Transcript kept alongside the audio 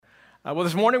Well,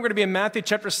 this morning we're going to be in Matthew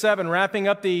chapter 7, wrapping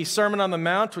up the Sermon on the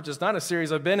Mount, which is not a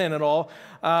series I've been in at all,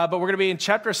 but we're going to be in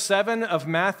chapter 7 of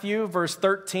Matthew, verse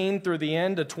 13 through the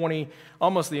end,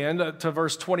 almost the end, to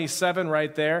verse 27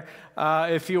 right there.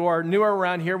 If you are newer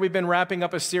around here, we've been wrapping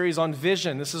up a series on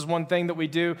vision. This is one thing that we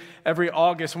do every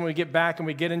August when we get back and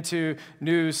we get into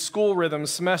new school rhythms,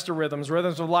 semester rhythms,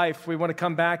 rhythms of life. We want to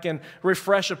come back and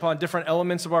refresh upon different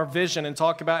elements of our vision and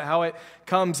talk about how it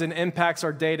comes and impacts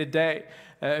our day-to-day.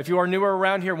 If you are newer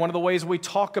around here, one of the ways we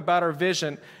talk about our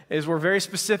vision is we're very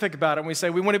specific about it. And we say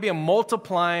we want to be a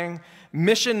multiplying,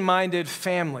 mission-minded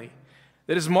family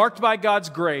that is marked by God's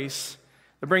grace,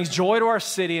 that brings joy to our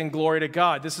city and glory to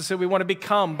God. This is who we want to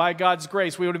become by God's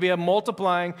grace. We want to be a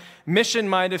multiplying,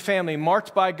 mission-minded family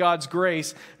marked by God's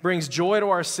grace, brings joy to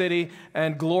our city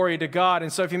and glory to God.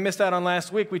 And so if you missed out on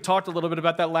last week, we talked a little bit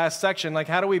about that last section, like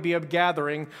how do we be a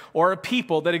gathering or a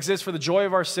people that exists for the joy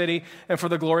of our city and for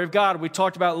the glory of God. We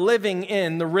talked about living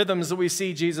in the rhythms that we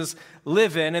see Jesus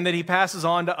live in and that he passes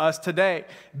on to us today.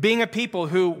 Being a people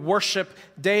who worship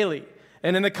daily.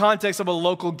 And in the context of a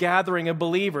local gathering of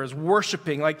believers,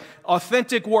 worshiping, like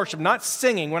authentic worship, not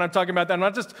singing when I'm talking about that. I'm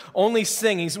not just only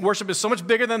singing. Worship is so much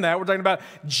bigger than that. We're talking about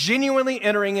genuinely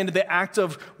entering into the act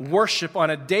of worship on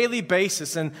a daily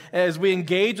basis. And as we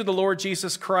engage with the Lord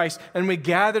Jesus Christ and we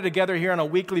gather together here on a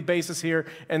weekly basis here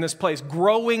in this place,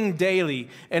 growing daily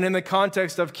and in the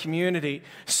context of community,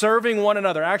 serving one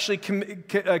another, actually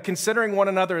considering one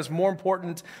another as more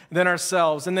important than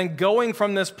ourselves, and then going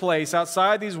from this place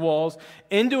outside these walls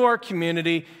into our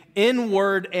community in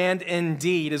word and in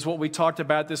deed is what we talked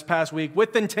about this past week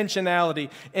with intentionality.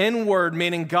 In word,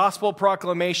 meaning gospel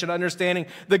proclamation, understanding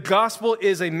the gospel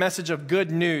is a message of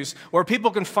good news where people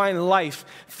can find life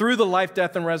through the life,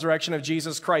 death, and resurrection of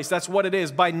Jesus Christ. That's what it is.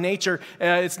 By nature,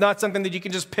 it's not something that you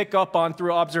can just pick up on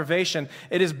through observation.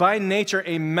 It is by nature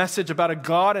a message about a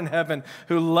God in heaven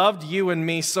who loved you and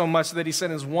me so much that he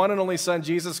sent his one and only son,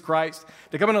 Jesus Christ,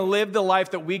 to come and live the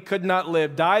life that we could not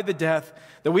live, die the death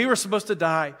that we were supposed to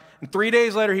die. And 3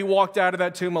 days later, he walked out of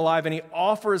that tomb alive, and he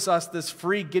offers us this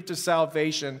free gift of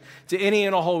salvation to any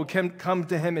and all who can come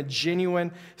to him in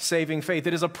genuine saving faith.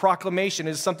 It is a proclamation.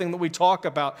 It is something that we talk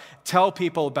about, tell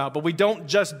people about, but we don't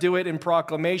just do it in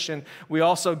proclamation. We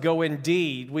also go in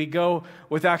deed. We go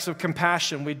with acts of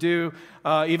compassion. We do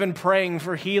even praying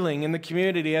for healing in the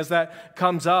community as that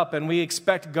comes up, and we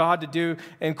expect God to do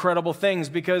incredible things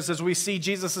because as we see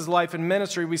Jesus' life and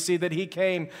ministry, we see that he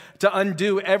came to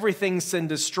undo everything sin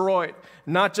destroyed,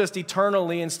 not just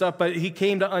eternally and stuff, but he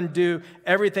came to undo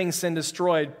everything sin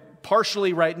destroyed,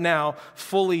 partially right now,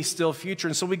 fully still future.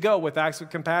 And so we go with acts of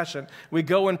compassion. We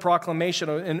go in proclamation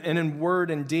and in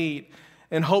word and deed,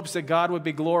 in hopes that God would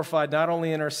be glorified not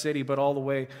only in our city, but all the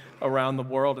way around the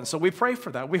world. And so we pray for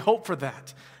that. We hope for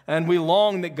that. And we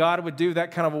long that God would do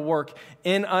that kind of a work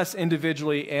in us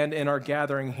individually and in our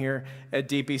gathering here at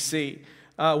DPC.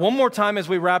 One more time as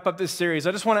we wrap up this series,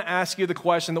 I just want to ask you the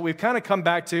question that we've kind of come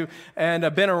back to and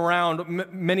been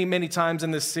around many, many times in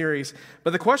this series.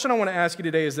 But the question I want to ask you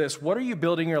today is this: what are you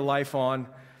building your life on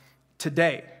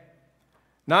today?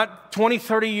 Not 20,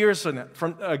 30 years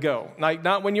ago.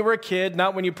 Not when you were a kid,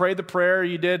 not when you prayed the prayer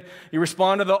you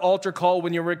responded to the altar call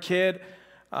when you were a kid.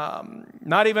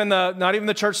 Not even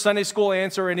the church Sunday school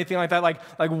answer or anything like that. Like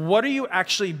what are you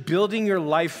actually building your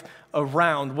life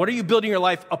around? What are you building your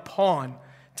life upon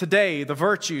today? The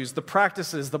virtues, the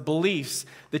practices, the beliefs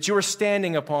that you are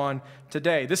standing upon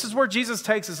today. This is where Jesus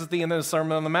takes us at the end of the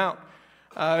Sermon on the Mount.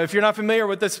 If you're not familiar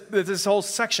with this whole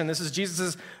section, this is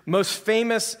Jesus' most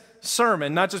famous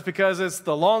sermon, not just because it's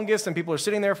the longest and people are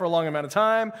sitting there for a long amount of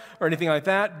time or anything like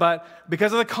that, but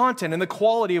because of the content and the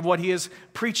quality of what he is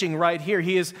preaching right here.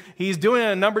 He's doing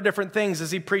a number of different things as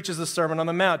he preaches the Sermon on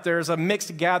the Mount. There's a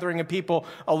mixed gathering of people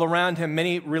all around him,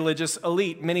 many religious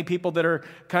elite, many people that are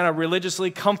kind of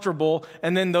religiously comfortable,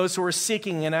 and then those who are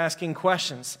seeking and asking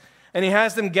questions. And he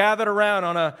has them gathered around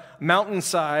on a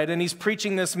mountainside, and he's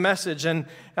preaching this message, and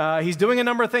he's doing a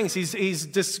number of things.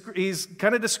 He's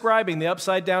kind of describing the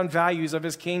upside-down values of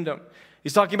his kingdom.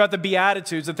 He's talking about the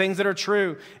Beatitudes, the things that are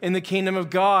true in the kingdom of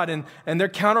God, and they're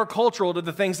countercultural to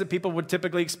the things that people would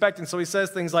typically expect. And so he says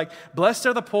things like, blessed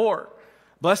are the poor,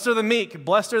 blessed are the meek,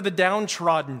 blessed are the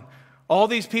downtrodden. All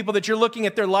these people that you're looking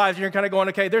at their lives, and you're kind of going,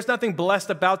 okay, there's nothing blessed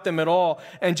about them at all.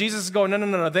 And Jesus is going,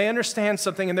 no. They understand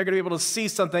something, and they're going to be able to see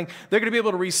something. They're going to be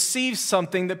able to receive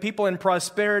something that people in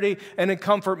prosperity and in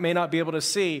comfort may not be able to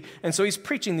see. And so he's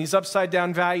preaching these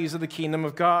upside-down values of the kingdom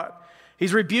of God.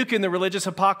 He's rebuking the religious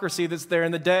hypocrisy that's there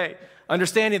in the day,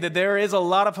 understanding that there is a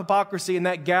lot of hypocrisy in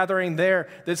that gathering there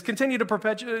that's continued to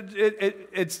perpetuate.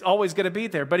 It's always going to be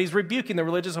there, but he's rebuking the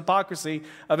religious hypocrisy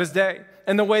of his day.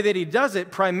 And the way that he does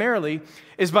it primarily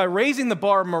is by raising the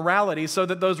bar of morality so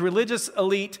that those religious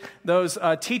elite, those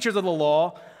teachers of the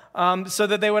law, so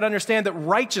that they would understand that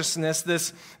righteousness,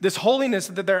 this holiness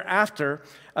that they're after,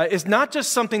 is not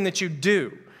just something that you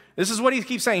do. This is what he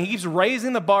keeps saying. He keeps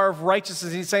raising the bar of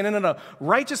righteousness. He's saying, no.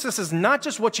 Righteousness is not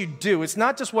just what you do. It's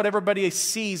not just what everybody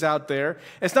sees out there.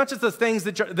 It's not just the things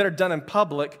that are done in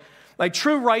public. Like,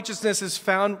 true righteousness is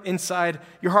found inside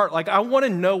your heart. Like, I want to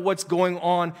know what's going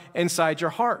on inside your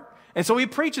heart. And so he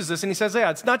preaches this, and he says,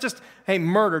 it's not just, hey,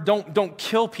 murder. Don't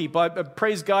kill people. I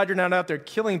praise God you're not out there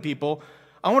killing people.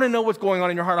 I want to know what's going on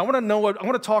in your heart. I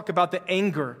want to talk about the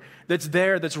anger that's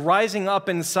there, that's rising up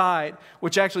inside,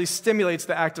 which actually stimulates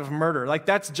the act of murder. Like,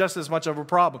 that's just as much of a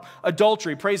problem.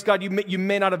 Adultery, praise God, you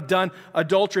may not have done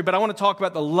adultery, but I want to talk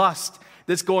about the lust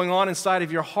that's going on inside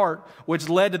of your heart, which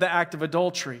led to the act of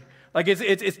adultery. Like,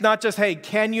 it's not just, hey,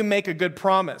 can you make a good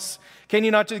promise?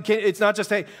 It's not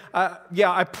just, hey,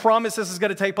 I promise this is going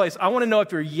to take place. I want to know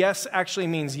if your yes actually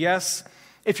means yes,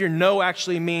 if your no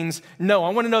actually means no. I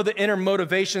want to know the inner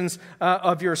motivations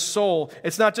of your soul.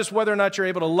 It's not just whether or not you're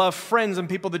able to love friends and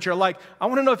people that you're like. I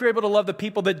want to know if you're able to love the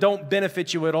people that don't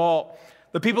benefit you at all,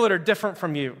 the people that are different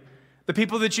from you, the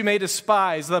people that you may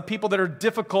despise, the people that are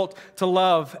difficult to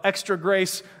love, extra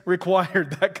grace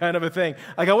required, that kind of a thing.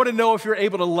 Like, I want to know if you're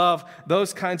able to love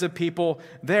those kinds of people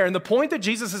there. And the point that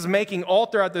Jesus is making all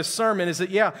throughout this sermon is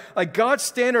that, like, God's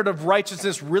standard of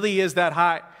righteousness really is that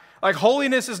high. Like,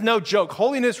 holiness is no joke.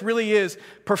 Holiness really is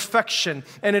perfection,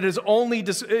 and it is only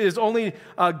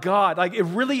God. Like, it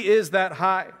really is that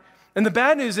high. And the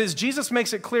bad news is Jesus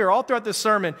makes it clear all throughout this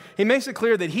sermon, he makes it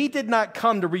clear that he did not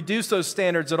come to reduce those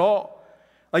standards at all.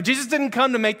 Like, Jesus didn't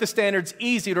come to make the standards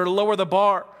easy or to lower the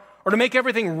bar or to make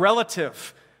everything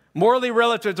relative, morally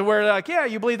relative to where, like,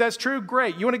 you believe that's true?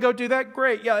 Great. You want to go do that?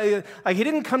 Great. Yeah. Like, he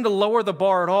didn't come to lower the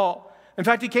bar at all. In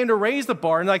fact, he came to raise the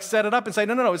bar and like set it up and say,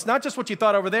 no, it's not just what you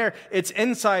thought over there, it's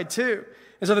inside too.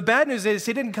 And so the bad news is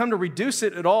he didn't come to reduce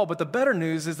it at all, but the better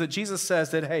news is that Jesus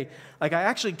says that, hey, like, I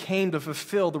actually came to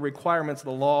fulfill the requirements of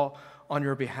the law on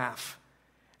your behalf.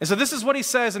 And so this is what he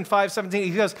says in 5:17.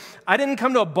 He goes, I didn't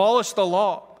come to abolish the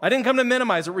law. I didn't come to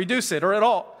minimize it, reduce it, or at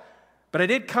all. But I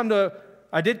did come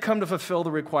to fulfill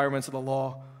the requirements of the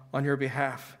law on your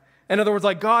behalf. In other words,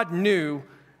 like, God knew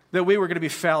that we were going to be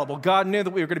fallible. God knew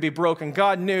that we were going to be broken.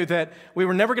 God knew that we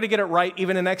were never going to get it right,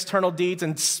 even in external deeds,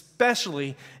 and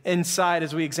especially inside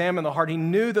as we examine the heart. He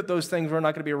knew that those things were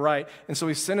not going to be right, and so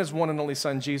he sent his one and only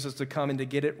son, Jesus, to come and to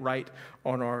get it right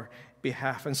on our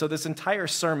behalf. And so this entire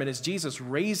sermon is Jesus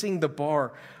raising the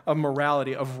bar of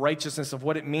morality, of righteousness, of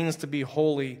what it means to be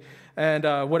holy, and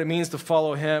what it means to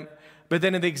follow him. But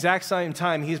then at the exact same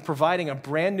time, he's providing a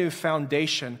brand new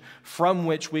foundation from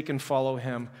which we can follow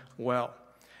him well.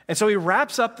 And so he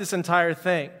wraps up this entire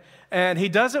thing, and he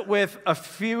does it with a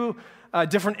few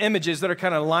different images that are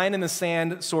kind of line in the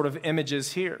sand sort of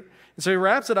images here. And so he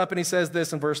wraps it up and he says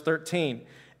this in verse 13,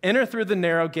 enter through the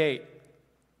narrow gate,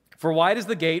 for wide is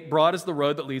the gate, broad is the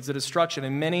road that leads to destruction,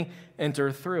 and many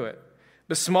enter through it.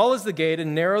 But small is the gate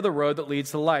and narrow the road that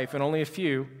leads to life, and only a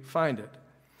few find it.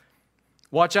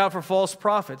 Watch out for false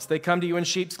prophets. They come to you in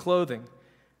sheep's clothing,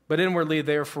 but inwardly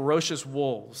they are ferocious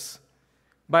wolves.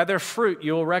 By their fruit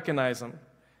you will recognize them.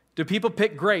 Do people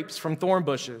pick grapes from thorn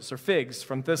bushes or figs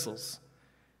from thistles?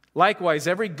 Likewise,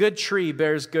 every good tree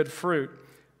bears good fruit,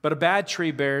 but a bad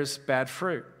tree bears bad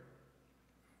fruit.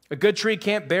 A good tree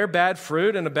can't bear bad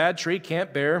fruit, and a bad tree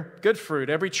can't bear good fruit.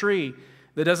 Every tree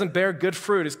that doesn't bear good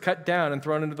fruit is cut down and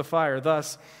thrown into the fire.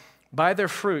 Thus, by their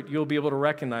fruit you will be able to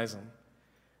recognize them.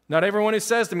 Not everyone who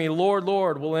says to me, Lord,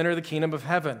 Lord, will enter the kingdom of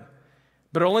heaven,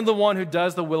 but only the one who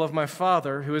does the will of my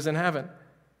Father who is in heaven.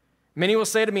 Many will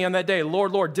say to me on that day,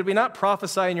 Lord, Lord, did we not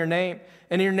prophesy in your name,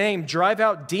 and in your name drive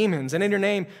out demons, and in your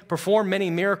name perform many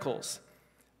miracles?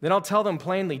 Then I'll tell them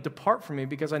plainly, depart from me,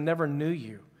 because I never knew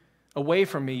you. Away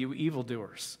from me, you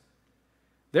evildoers.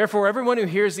 Therefore, everyone who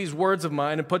hears these words of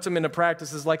mine and puts them into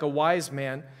practice is like a wise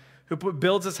man who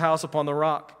builds his house upon the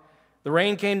rock. The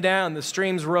rain came down, the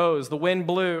streams rose, the wind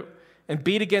blew, and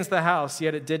beat against the house,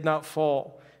 yet it did not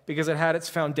fall, because it had its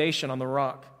foundation on the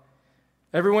rock.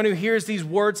 Everyone who hears these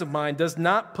words of mine does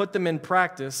not put them in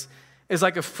practice is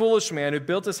like a foolish man who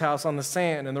built his house on the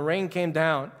sand, and the rain came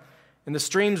down, and the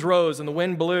streams rose, and the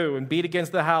wind blew and beat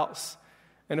against the house,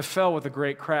 and it fell with a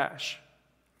great crash.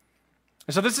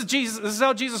 And so this is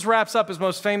how Jesus wraps up his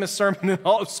most famous sermon in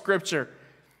all of Scripture.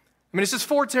 I mean, it's just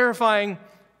 4 terrifying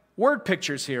word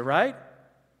pictures here, right?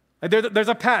 There's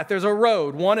a path, there's a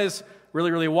road. One is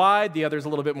really, really wide, the other is a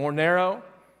little bit more narrow.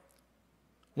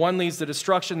 One leads to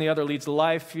destruction, the other leads to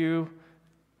life. Few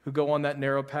who go on that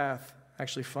narrow path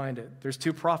actually find it. There's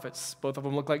two prophets, both of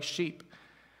them look like sheep,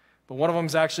 but one of them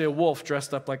is actually a wolf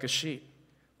dressed up like a sheep.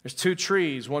 There's two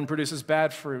trees, one produces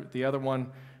bad fruit, the other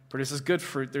one produces good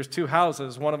fruit. There's two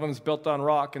houses, one of them is built on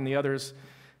rock and the other's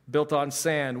built on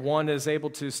sand. One is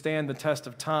able to stand the test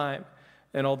of time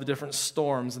and all the different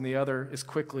storms, and the other is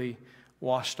quickly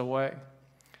washed away.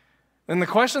 And the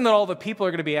question that all the people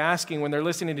are going to be asking when they're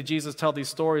listening to Jesus tell these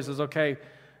stories is, okay,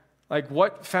 like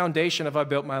what foundation have I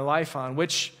built my life on? Where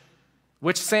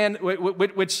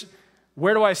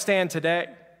do I stand today?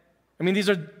 I mean, these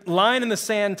are line in the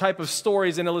sand type of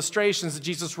stories and illustrations that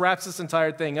Jesus wraps this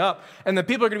entire thing up. And the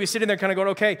people are going to be sitting there kind of going,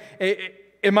 okay,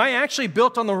 am I actually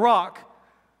built on the rock?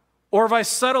 Or have I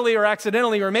subtly or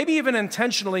accidentally or maybe even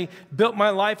intentionally built my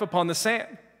life upon the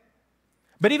sand?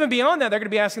 But even beyond that, they're going to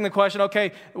be asking the question,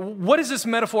 okay, what does this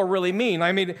metaphor really mean?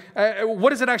 I mean, what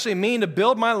does it actually mean to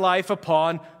build my life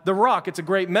upon the rock? It's a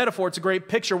great metaphor. It's a great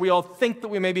picture. We all think that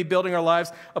we may be building our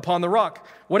lives upon the rock.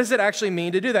 What does it actually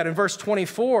mean to do that? In verse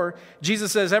 24,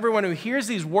 Jesus says, everyone who hears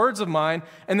these words of mine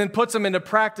and then puts them into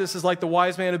practice is like the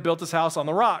wise man who built his house on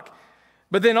the rock.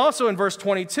 But then also in verse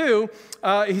 22,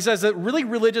 he says that really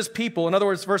religious people, in other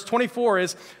words, verse 24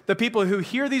 is the people who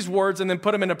hear these words and then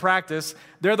put them into practice,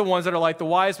 they're the ones that are like the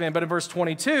wise man. But in verse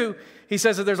 22, he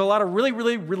says that there's a lot of really,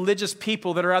 really religious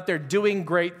people that are out there doing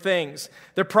great things.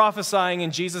 They're prophesying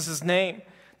in Jesus' name.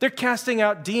 They're casting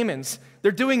out demons.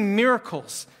 They're doing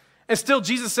miracles. And still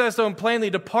Jesus says to them plainly,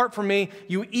 depart from me,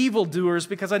 you evildoers,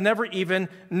 because I never even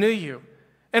knew you.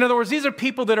 In other words, these are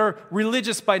people that are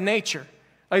religious by nature.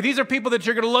 Like these are people that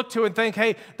you're going to look to and think,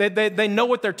 hey, they know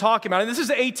what they're talking about. And this is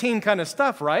 18 kind of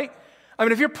stuff, right? I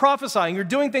mean, if you're prophesying, you're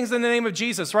doing things in the name of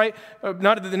Jesus, right?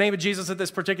 Not in the name of Jesus at this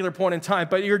particular point in time,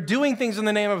 but you're doing things in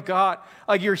the name of God.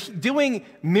 Like you're doing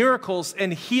miracles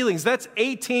and healings. That's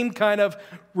 18 kind of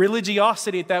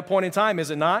religiosity at that point in time,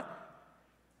 is it not?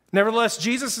 Nevertheless,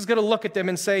 Jesus is going to look at them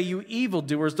and say, you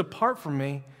evildoers, depart from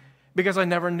me because I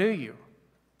never knew you.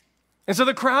 And so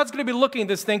the crowd's going to be looking at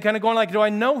this thing kind of going like, do I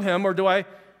know him or do I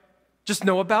just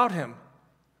know about him?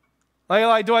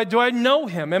 Like do I know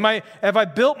him? Have I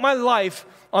built my life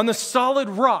on the solid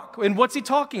rock? And what's he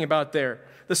talking about there?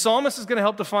 The psalmist is going to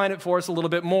help define it for us a little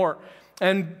bit more.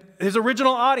 And his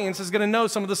original audience is going to know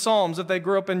some of the Psalms if they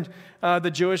grew up in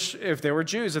if they were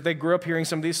Jews, if they grew up hearing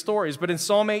some of these stories. But in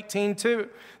Psalm 18:2,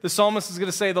 the psalmist is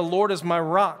going to say, the Lord is my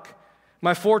rock,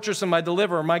 my fortress and my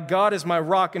deliverer. My God is my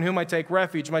rock in whom I take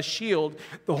refuge, my shield,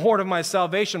 the horn of my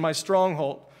salvation, my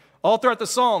stronghold. All throughout the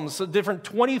Psalms,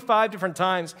 25 different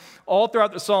times, all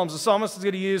throughout the Psalms, the psalmist is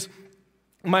going to use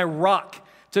my rock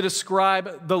to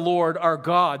describe the Lord our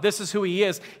God. This is who he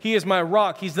is. He is my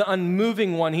rock. He's the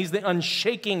unmoving one. He's the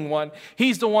unshaking one.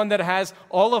 He's the one that has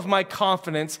all of my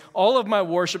confidence, all of my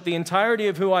worship, the entirety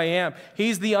of who I am.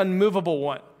 He's the unmovable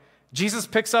one. Jesus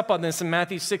picks up on this in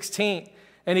Matthew 16.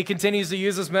 And he continues to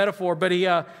use this metaphor, but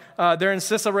they're in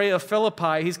Caesarea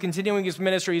Philippi. He's continuing his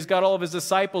ministry. He's got all of his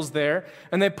disciples there,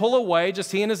 and they pull away,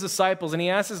 just he and his disciples, and he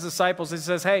asks his disciples, he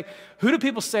says, hey, who do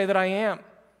people say that I am?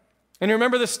 And you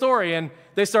remember the story, and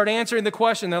they start answering the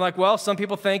question. They're like, well, some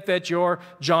people think that you're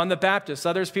John the Baptist.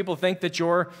 Others people think that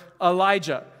you're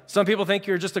Elijah. Some people think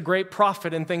you're just a great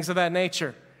prophet and things of that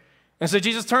nature. And so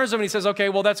Jesus turns to them and he says, okay,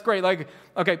 well, that's great. Like,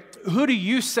 okay, who do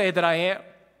you say that I am?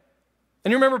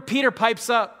 And you remember Peter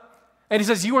pipes up and he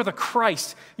says, you are the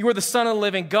Christ. You are the Son of the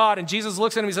living God. And Jesus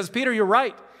looks at him and he says, Peter, you're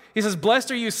right. He says,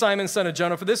 blessed are you, Simon, son of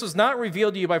Jonah, for this was not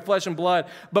revealed to you by flesh and blood,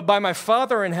 but by my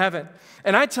Father in heaven.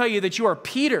 And I tell you that you are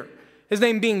Peter, his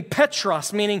name being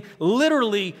Petros, meaning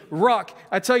literally rock.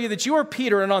 I tell you that you are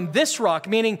Peter, and on this rock,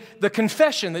 meaning the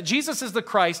confession that Jesus is the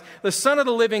Christ, the Son of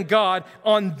the living God,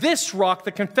 on this rock,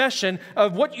 the confession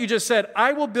of what you just said,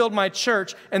 I will build my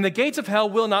church, and the gates of hell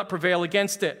will not prevail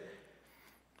against it.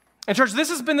 And church, this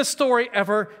has been the story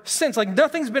ever since. Like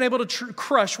nothing's been able to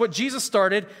crush what Jesus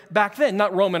started back then.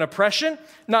 Not Roman oppression,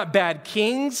 not bad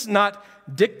kings, not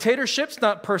dictatorships,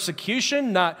 not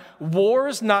persecution, not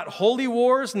wars, not holy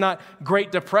wars, not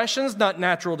great depressions, not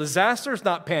natural disasters,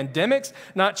 not pandemics,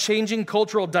 not changing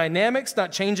cultural dynamics,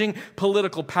 not changing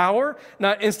political power,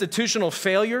 not institutional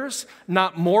failures,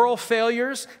 not moral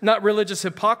failures, not religious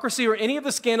hypocrisy, or any of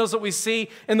the scandals that we see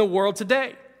in the world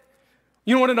today.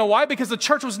 You want to know why? Because the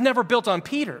church was never built on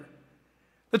Peter.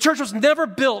 The church was never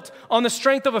built on the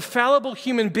strength of a fallible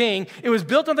human being. It was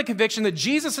built on the conviction that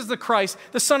Jesus is the Christ,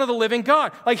 the Son of the living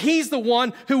God. Like he's the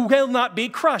one who will not be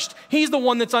crushed. He's the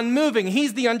one that's unmoving.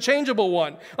 He's the unchangeable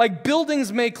one. Like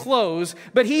buildings may close,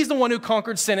 but he's the one who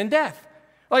conquered sin and death.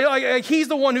 Like he's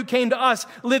the one who came to us,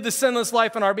 lived the sinless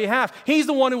life on our behalf. He's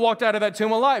the one who walked out of that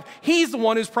tomb alive. He's the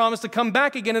one who's promised to come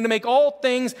back again and to make all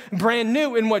things brand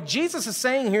new. And what Jesus is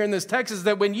saying here in this text is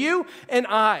that when you and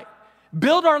I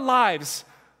build our lives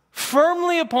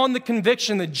firmly upon the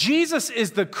conviction that Jesus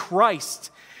is the Christ,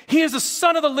 he is the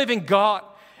Son of the living God,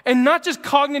 and not just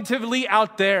cognitively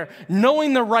out there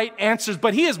knowing the right answers,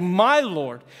 but he is my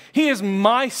Lord. He is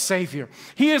my Savior.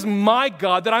 He is my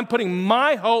God, that I'm putting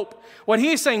my hope. What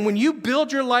he is saying, when you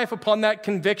build your life upon that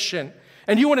conviction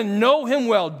and you want to know him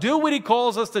well, do what he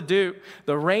calls us to do,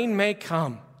 the rain may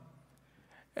come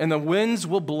and the winds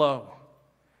will blow,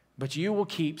 but you will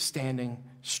keep standing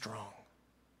strong.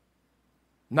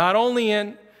 Not only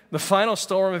in the final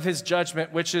storm of his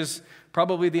judgment, which is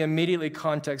probably the immediately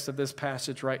context of this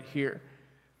passage right here,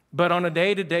 but on a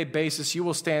day-to-day basis, you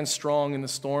will stand strong in the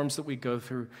storms that we go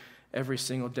through every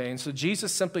single day. And so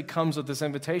Jesus simply comes with this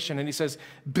invitation and he says,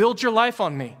 build your life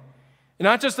on me. And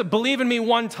not just to believe in me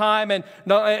one time and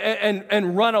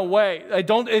run away.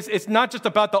 It's not just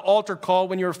about the altar call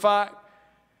when you're 5.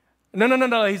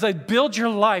 No. He's like, build your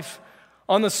life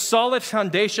on the solid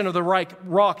foundation of the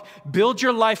rock. Build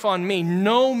your life on me.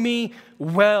 Know me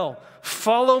well.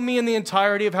 Follow me in the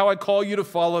entirety of how I call you to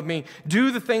follow me.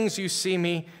 Do the things you see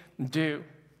me do.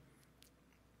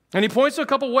 And he points to a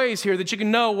couple ways here that you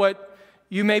can know what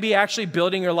you may be actually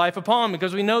building your life upon,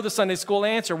 because we know the Sunday school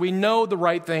answer. We know the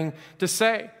right thing to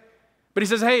say. But he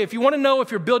says, hey, if you want to know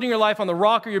if you're building your life on the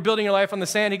rock or you're building your life on the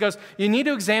sand, he goes, you need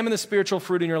to examine the spiritual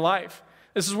fruit in your life.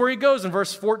 This is where he goes in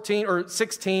verse 14 or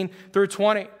 16 through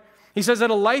 20. He says that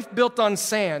a life built on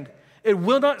sand, it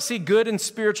will not see good and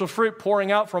spiritual fruit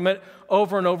pouring out from it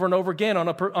over and over and over again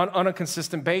on a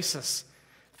consistent basis.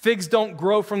 Figs don't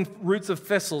grow from roots of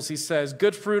thistles, he says.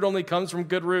 Good fruit only comes from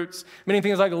good roots. Meaning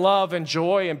things like love and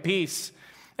joy and peace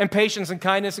and patience and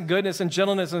kindness and goodness and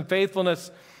gentleness and faithfulness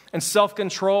and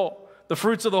self-control. The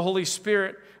fruits of the Holy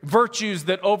Spirit. Virtues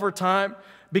that over time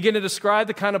begin to describe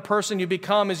the kind of person you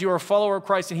become as you are a follower of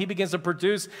Christ and he begins to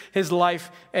produce his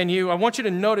life in you. I want you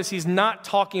to notice he's not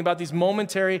talking about these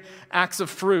momentary acts of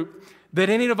fruit that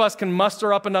any of us can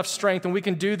muster up enough strength and we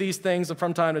can do these things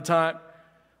from time to time.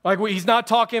 Like he's not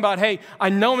talking about, hey, I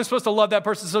know I'm supposed to love that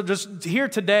person, so just here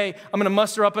today, I'm going to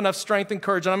muster up enough strength and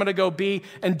courage, and I'm going to go be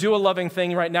and do a loving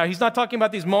thing right now. He's not talking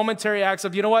about these momentary acts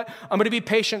of, you know what, I'm going to be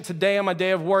patient today on my day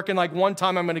of work, and like one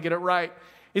time I'm going to get it right.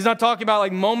 He's not talking about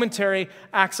like momentary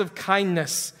acts of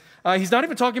kindness. He's not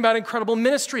even talking about incredible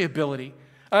ministry ability.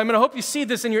 I hope you see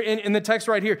this in the text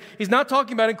right here. He's not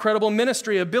talking about incredible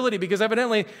ministry ability, because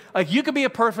evidently, like you could be a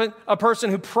person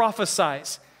who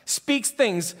prophesies, speaks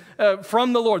things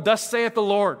from the Lord. Thus saith the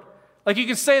Lord. Like you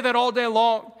can say that all day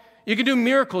long. You can do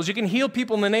miracles. You can heal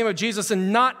people in the name of Jesus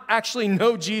and not actually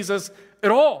know Jesus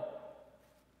at all.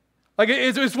 Like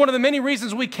it's one of the many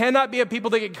reasons we cannot be a people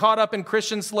that get caught up in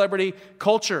Christian celebrity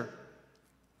culture.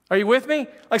 Are you with me?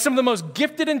 Like some of the most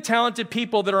gifted and talented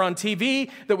people that are on TV,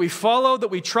 that we follow, that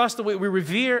we trust, that we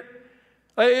revere.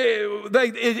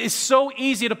 It's so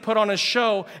easy to put on a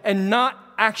show and not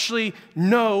actually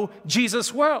know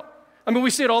Jesus well. I mean, we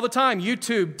see it all the time.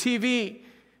 YouTube, TV,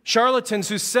 charlatans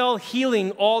who sell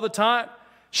healing all the time.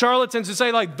 Charlatans who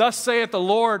say, like, thus saith the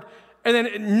Lord, and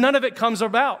then none of it comes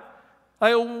about.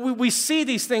 We see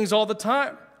these things all the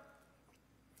time.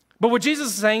 But what Jesus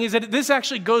is saying is that this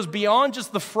actually goes beyond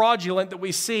just the fraudulent that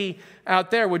we see out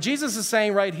there. What Jesus is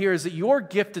saying right here is that your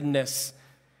giftedness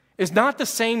is not the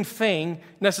same thing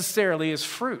necessarily as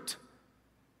fruit.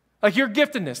 Like your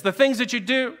giftedness, the things that you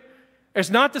do, it's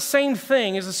not the same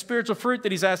thing as the spiritual fruit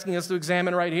that he's asking us to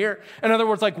examine right here. In other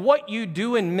words, like what you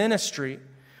do in ministry,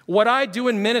 what I do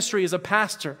in ministry as a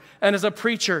pastor and as a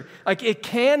preacher, like it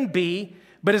can be,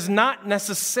 but is not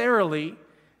necessarily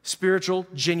spiritual,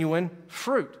 genuine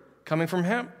fruit coming from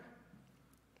him.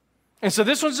 And so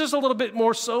this one's just a little bit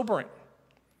more sobering.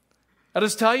 I'll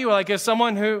just tell you, like as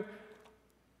someone who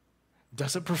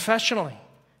does it professionally,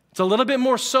 it's a little bit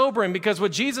more sobering, because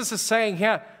what Jesus is saying,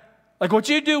 like what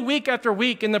you do week after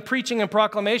week in the preaching and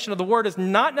proclamation of the word is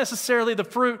not necessarily the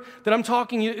fruit that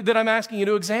I'm asking you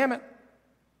to examine.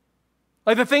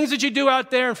 Like the things that you do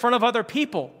out there in front of other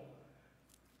people,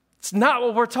 it's not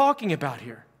what we're talking about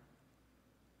here.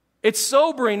 It's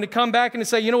sobering to come back and to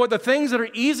say, you know what, the things that are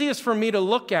easiest for me to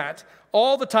look at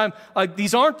all the time, like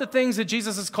these aren't the things that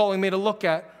Jesus is calling me to look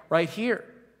at right here.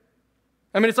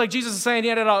 I mean, it's like Jesus is saying,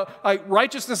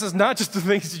 righteousness is not just the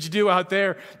things that you do out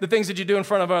there, the things that you do in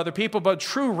front of other people, but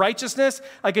true righteousness,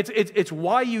 like it's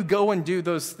why you go and do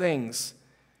those things.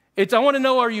 I want to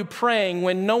know, are you praying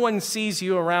when no one sees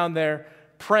you around there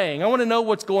praying? I want to know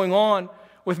what's going on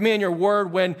with me in your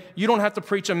word when you don't have to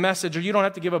preach a message, or you don't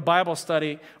have to give a Bible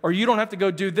study, or you don't have to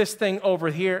go do this thing over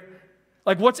here?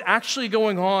 Like, what's actually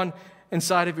going on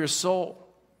inside of your soul?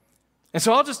 And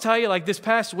so I'll just tell you, like this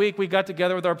past week, we got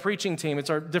together with our preaching team. It's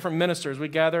our different ministers. We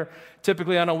gather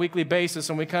typically on a weekly basis,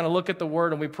 and we kind of look at the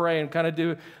word and we pray and kind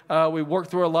of we work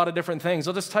through a lot of different things.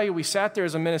 I'll just tell you, we sat there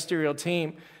as a ministerial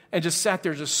team and just sat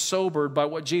there just sobered by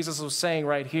what Jesus was saying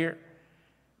right here.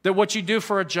 That what you do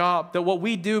for a job, that what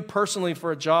we do personally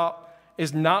for a job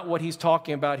is not what he's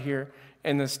talking about here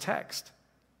in this text.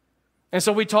 And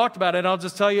so we talked about it, and I'll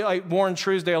just tell you, like Warren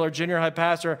Truesdale, our junior high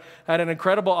pastor, had an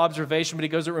incredible observation, but he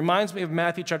goes, it reminds me of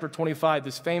Matthew chapter 25,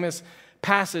 this famous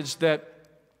passage that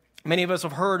many of us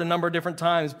have heard a number of different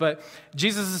times, but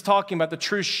Jesus is talking about the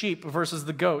true sheep versus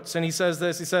the goats. And he says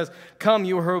this, he says, "Come,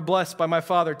 you who are blessed by my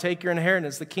Father, take your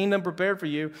inheritance, the kingdom prepared for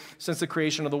you since the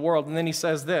creation of the world." And then he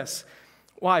says this,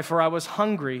 "Why? For I was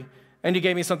hungry, and you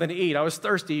gave me something to eat. I was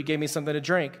thirsty, you gave me something to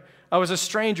drink. I was a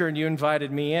stranger, and you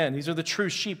invited me in." These are the true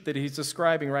sheep that he's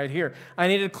describing right here. "I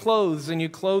needed clothes, and you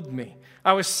clothed me.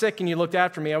 I was sick, and you looked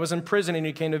after me. I was in prison, and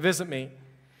you came to visit me."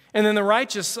 And then the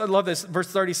righteous, I love this, verse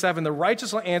 37, the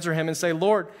righteous will answer him and say,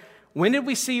 "Lord, when did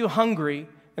we see you hungry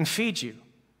and feed you?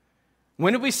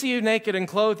 When did we see you naked and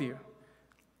clothe you?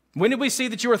 When did we see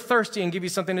that you were thirsty and give you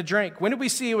something to drink? When did we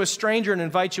see you a stranger and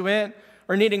invite you in,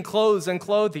 or needing clothes and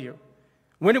clothe you?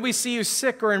 When did we see you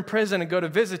sick or in prison and go to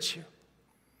visit you?"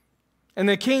 And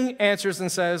the king answers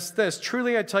and says this,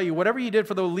 "Truly I tell you, whatever you did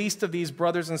for the least of these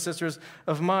brothers and sisters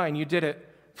of mine, you did it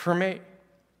for me."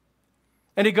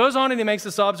 And he goes on and he makes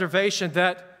this observation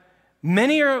that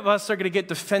many of us are going to get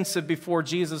defensive before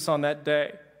Jesus on that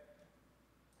day.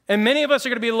 And many of us are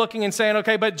going to be looking and saying,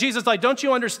 "Okay, but Jesus, like, don't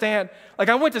you understand? Like,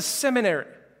 I went to seminary.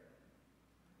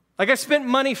 Like, I spent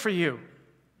money for you.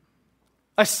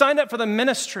 I signed up for the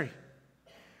ministry.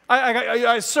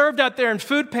 I served out there in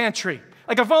food pantry.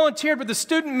 Like, I volunteered with the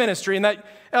student ministry, and that,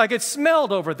 like, it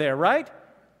smelled over there, right?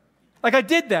 Like, I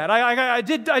did that. I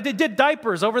did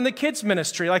diapers over in the kids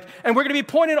ministry. Like, and we're going to be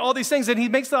pointing at all these things, and he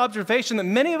makes the observation that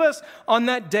many of us on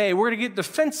that day, we're going to get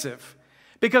defensive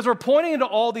because we're pointing into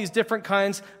all these different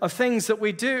kinds of things that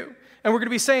we do. And we're going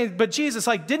to be saying, "But Jesus,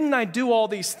 like, didn't I do all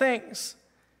these things?"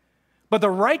 But the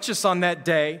righteous on that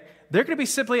day, they're going to be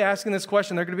simply asking this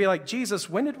question. They're going to be like, "Jesus,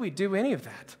 when did we do any of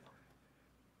that?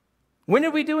 When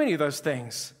did we do any of those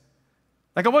things?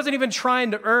 Like, I wasn't even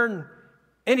trying to earn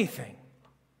anything."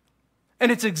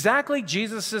 And it's exactly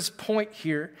Jesus' point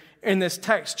here in this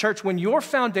text. Church, when your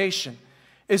foundation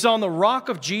is on the rock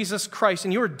of Jesus Christ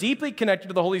and you are deeply connected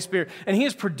to the Holy Spirit and he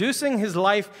is producing his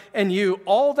life in you,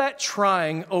 all that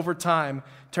trying over time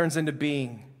turns into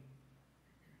being.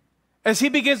 As he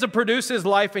begins to produce his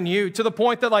life in you to the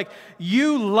point that, like,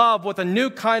 you love with a new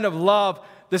kind of love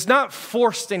that's not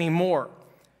forced anymore.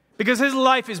 Because his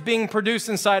life is being produced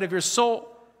inside of your soul.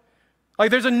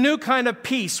 Like, there's a new kind of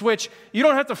peace, which you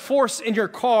don't have to force in your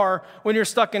car when you're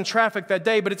stuck in traffic that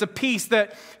day, but it's a peace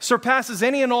that surpasses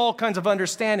any and all kinds of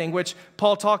understanding, which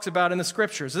Paul talks about in the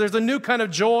scriptures. There's a new kind of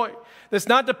joy that's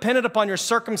not dependent upon your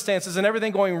circumstances and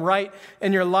everything going right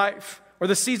in your life or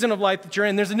the season of life that you're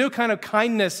in. There's a new kind of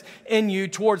kindness in you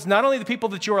towards not only the people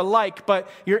that you are like, but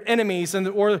your enemies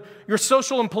or your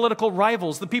social and political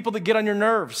rivals, the people that get on your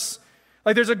nerves.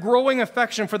 Like, there's a growing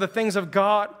affection for the things of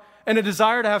God and a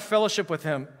desire to have fellowship with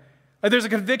him. Like, there's a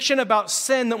conviction about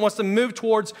sin that wants to move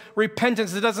towards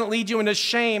repentance. It doesn't lead you into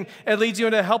shame. It leads you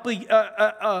into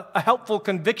a helpful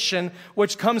conviction,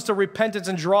 which comes to repentance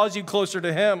and draws you closer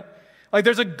to him. Like,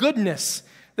 there's a goodness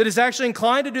that is actually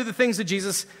inclined to do the things that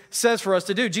Jesus says for us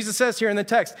to do. Jesus says here in the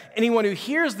text, "Anyone who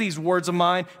hears these words of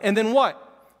mine and then" what?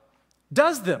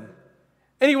 "Does them."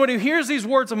 Anyone who hears these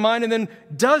words of mine and then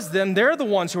does them, they're the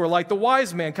ones who are like the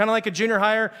wise man, kind of like a junior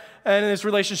higher and in this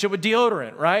relationship with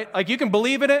deodorant, right? Like, you can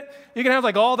believe in it. You can have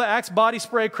like all the Axe body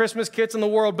spray Christmas kits in the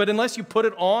world, but unless you put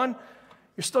it on,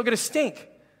 you're still going to stink,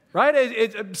 right?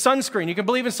 Sunscreen. You can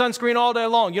believe in sunscreen all day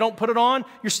long. You don't put it on,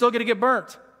 you're still going to get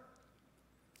burnt.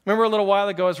 Remember a little while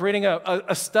ago, I was reading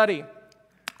a study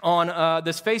on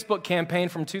this Facebook campaign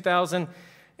from 2000.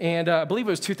 And I believe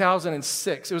it was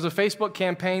 2006. It was a Facebook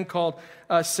campaign called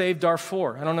Save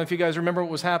Darfur. I don't know if you guys remember what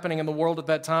was happening in the world at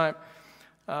that time.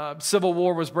 Civil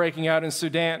war was breaking out in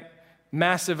Sudan.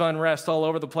 Massive unrest all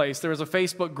over the place. There was a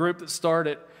Facebook group that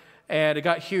started, and it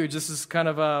got huge. This is kind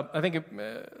of, I think, a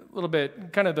little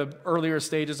bit, kind of the earlier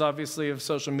stages, obviously, of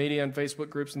social media and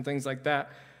Facebook groups and things like that.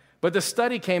 But the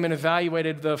study came and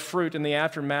evaluated the fruit and the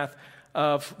aftermath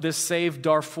of this Save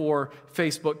Darfur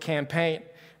Facebook campaign.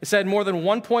 It said more than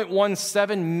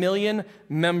 1.17 million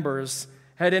members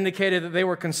had indicated that they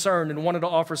were concerned and wanted to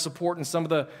offer support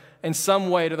in some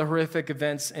way to the horrific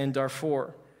events in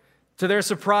Darfur. To their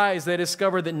surprise, they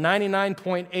discovered that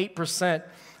 99.8%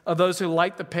 of those who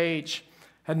liked the page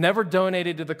had never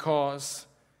donated to the cause.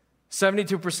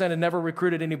 72% had never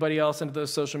recruited anybody else into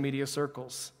those social media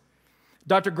circles.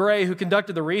 Dr. Gray, who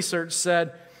conducted the research,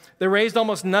 said they raised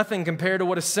almost nothing compared to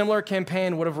what a similar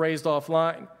campaign would have raised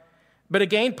offline. But it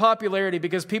gained popularity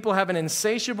because people have an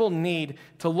insatiable need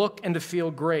to look and to feel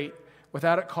great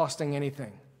without it costing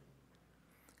anything.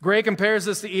 Gray compares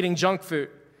this to eating junk food.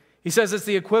 He says it's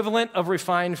the equivalent of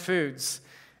refined foods.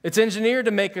 It's engineered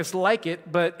to make us like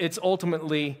it, but it's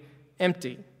ultimately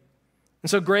empty. And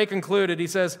so Gray concluded, he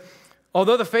says,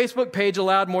 although the Facebook page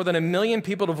allowed more than 1 million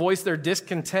people to voice their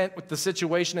discontent with the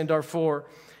situation in Darfur,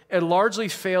 it largely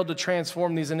failed to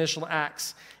transform these initial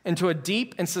acts into a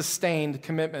deep and sustained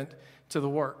commitment to the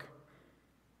work.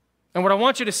 And what I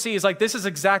want you to see is this is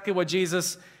exactly what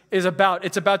Jesus is about.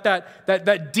 It's about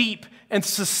that deep and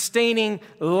sustaining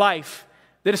life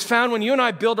that is found when you and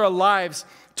I build our lives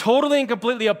totally and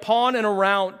completely upon and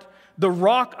around the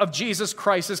rock of Jesus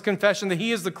Christ, his confession that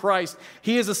he is the Christ,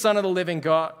 he is the Son of the living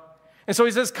God. And so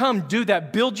he says, come, do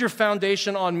that. Build your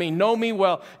foundation on me. Know me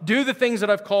well. Do the things that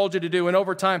I've called you to do. And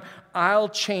over time, I'll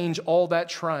change all that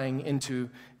trying into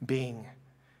being.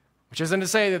 Which isn't to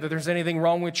say that there's anything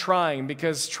wrong with trying,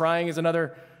 because trying is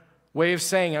another way of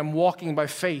saying I'm walking by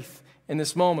faith in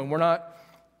this moment. We're not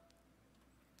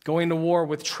going to war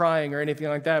with trying or anything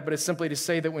like that, but it's simply to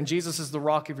say that when Jesus is the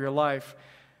rock of your life,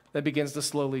 that begins to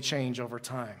slowly change over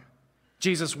time.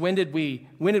 Jesus, when did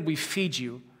we feed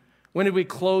you? When did we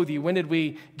clothe you? When did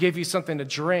we give you something to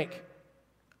drink?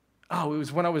 Oh, it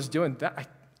was when I was doing that.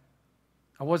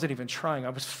 I wasn't even trying. I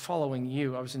was following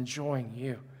you. I was enjoying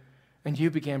you. And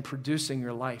you began producing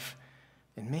your life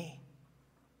in me.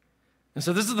 And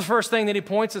so this is the first thing that he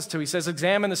points us to. He says,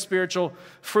 examine the spiritual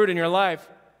fruit in your life.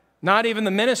 Not even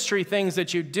the ministry things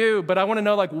that you do, but I want to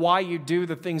know why you do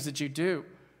the things that you do.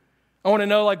 I want to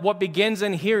know what begins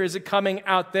in here, is it coming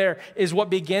out there? Is what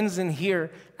begins in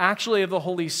here actually of the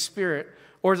Holy Spirit?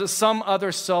 Or is it some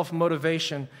other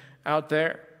self-motivation out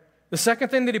there? The second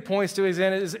thing that he points to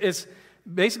is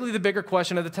basically the bigger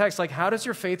question of the text. How does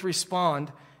your faith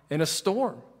respond in a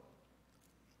storm?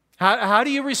 How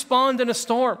do you respond in a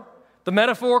storm? The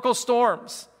metaphorical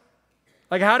storms.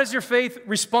 How does your faith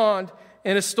respond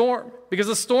in a storm? Because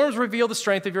the storms reveal the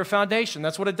strength of your foundation.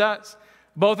 That's what it does.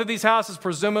 Both of these houses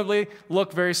presumably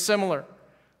look very similar.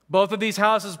 Both of these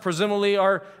houses presumably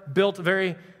are built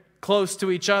very close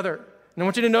to each other. And I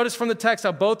want you to notice from the text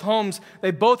how both homes,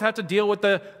 they both have to deal with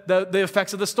the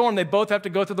effects of the storm. They both have to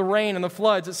go through the rain and the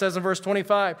floods. It says in verse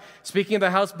 25, speaking of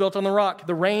the house built on the rock,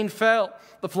 the rain fell,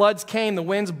 the floods came, the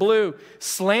winds blew,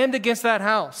 slammed against that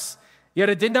house. Yet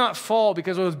it did not fall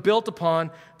because it was built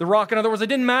upon the rock. In other words, it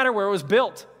didn't matter where it was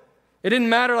built. It didn't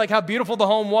matter how beautiful the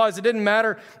home was. It didn't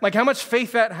matter how much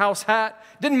faith that house had.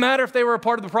 It didn't matter if they were a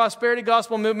part of the prosperity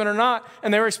gospel movement or not,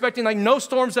 and they were expecting no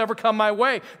storms to ever come my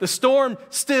way. The storm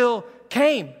still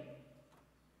came.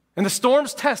 And the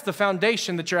storms test the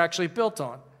foundation that you're actually built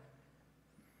on.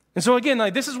 And so again,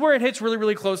 this is where it hits really,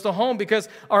 really close to home, because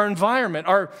our environment,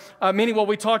 meaning what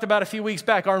we talked about a few weeks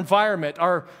back, our environment,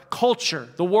 our culture,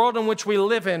 the world in which we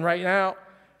live in right now,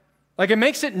 it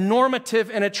makes it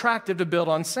normative and attractive to build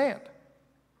on sand.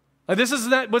 This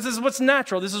is what's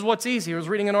natural. This is what's easy. I was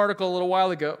reading an article a little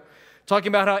while ago talking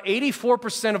about how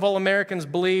 84% of all Americans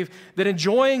believe that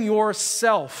enjoying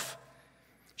yourself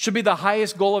should be the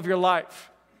highest goal of your life.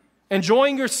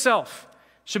 Enjoying yourself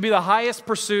should be the highest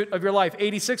pursuit of your life.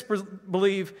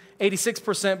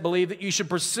 86% believe that you should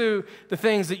pursue the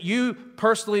things that you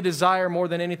personally desire more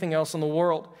than anything else in the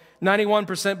world.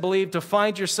 91% believe to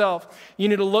find yourself, you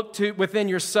need to look within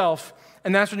yourself,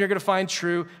 and that's when you're going to find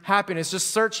true happiness.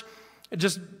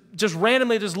 Just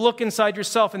randomly look inside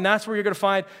yourself, and that's where you're going to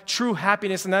find true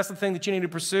happiness, and that's the thing that you need to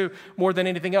pursue more than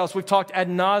anything else. We've talked ad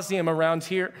nauseum around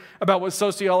here about what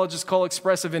sociologists call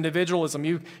expressive individualism.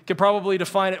 You could probably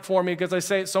define it for me because I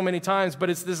say it so many times, but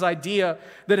it's this idea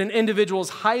that an individual's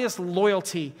highest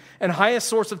loyalty and highest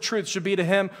source of truth should be to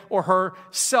him or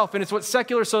herself, and it's what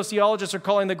secular sociologists are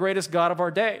calling the greatest God of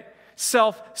our day.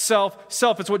 Self, self,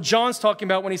 self. It's what John's talking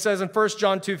about when he says in 1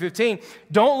 John 2:15,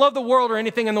 don't love the world or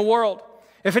anything in the world.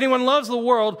 If anyone loves the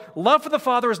world, love for the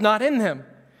Father is not in him.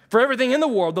 For everything in the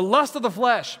world, the lust of the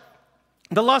flesh,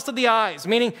 The lust of the eyes,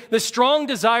 meaning the strong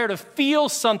desire to feel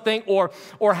something or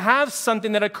have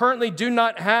something that I currently do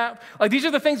not have. Like these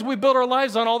are the things we build our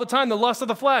lives on all the time. The lust of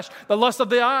the flesh, the lust of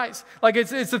the eyes. Like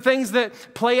it's the things that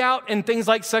play out in things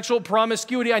like sexual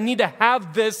promiscuity. I need to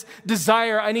have this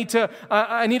desire. I need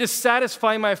to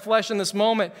satisfy my flesh in this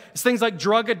moment. It's things like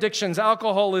drug addictions,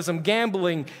 alcoholism,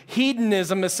 gambling,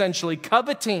 hedonism, essentially,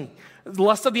 coveting, the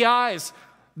lust of the eyes.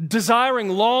 Desiring,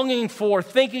 longing for,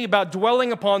 thinking about,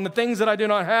 dwelling upon the things that I do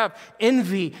not have.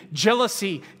 Envy,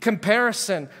 jealousy,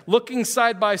 comparison, looking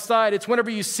side by side. It's whenever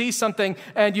you see something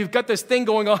and you've got this thing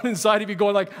going on inside of you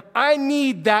going like, I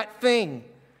need that thing.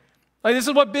 Like this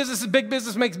is what big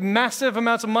business makes massive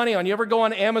amounts of money on. You ever go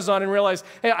on Amazon and realize,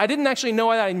 hey, I didn't actually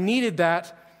know that I needed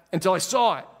that until I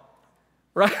saw it.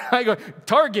 Right? I go,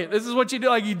 Target, this is what you do.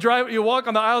 Like you walk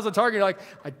on the aisles of Target, you're like,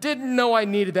 I didn't know I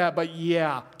needed that, but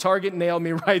yeah, Target nailed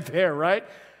me right there, right?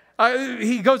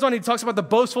 He goes on, he talks about the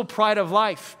boastful pride of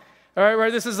life. All right,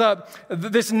 right? This is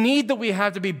this need that we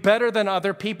have to be better than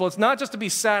other people. It's not just to be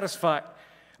satisfied,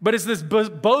 but it's this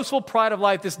boastful pride of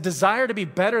life, this desire to be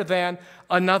better than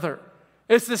another.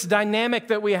 It's this dynamic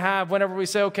that we have whenever we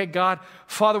say, okay, God,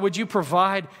 Father, would you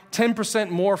provide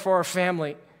 10% more for our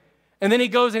family? And then he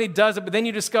goes and he does it, but then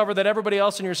you discover that everybody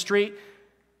else in your street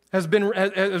has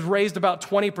raised about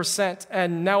 20%,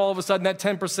 and now all of a sudden that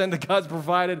 10% that God's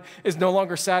provided is no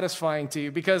longer satisfying to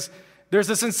you because there's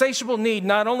this insatiable need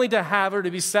not only to have or to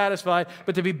be satisfied,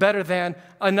 but to be better than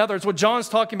another. It's what John's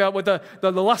talking about with the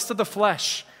lust of the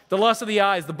flesh, the lust of the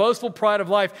eyes, the boastful pride of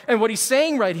life. And what he's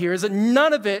saying right here is that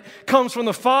none of it comes from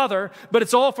the Father, but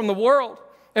it's all from the world.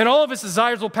 And all of its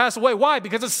desires will pass away. Why?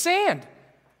 Because it's sand.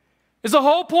 It's the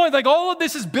whole point. Like all of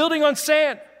this is building on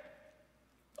sand.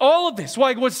 All of this,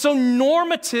 like what's so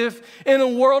normative in the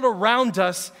world around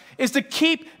us is to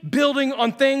keep building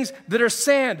on things that are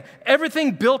sand.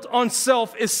 Everything built on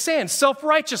self is sand,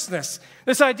 self-righteousness.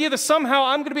 This idea that somehow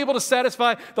I'm going to be able to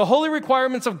satisfy the holy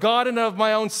requirements of God and of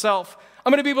my own self. I'm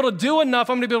going to be able to do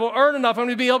enough. I'm going to be able to earn enough. I'm going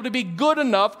to be able to be good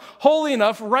enough, holy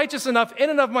enough, righteous enough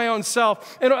in and of my own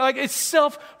self. And like it's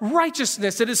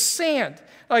self-righteousness. It is sand.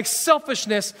 Like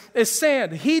selfishness is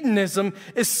sand. Hedonism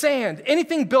is sand.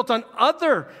 Anything built on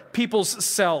other people's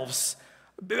selves,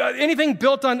 anything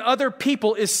built on other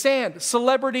people is sand.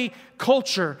 Celebrity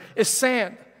culture is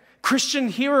sand. Christian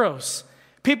heroes,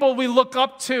 people we look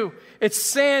up to, it's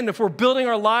sand if we're building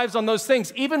our lives on those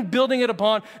things. Even building it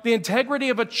upon the integrity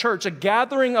of a church, a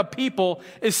gathering of people,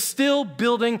 is still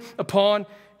building upon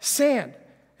sand.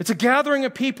 It's a gathering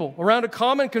of people around a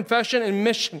common confession and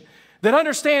mission that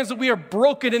understands that we are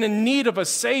broken and in need of a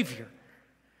Savior.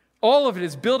 All of it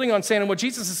is building on sand. And what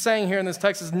Jesus is saying here in this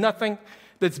text is nothing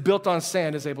that's built on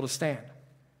sand is able to stand.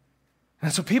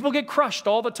 And so people get crushed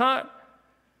all the time.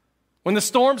 When the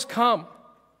storms come,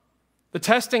 the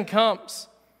testing comes,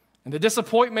 and the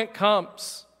disappointment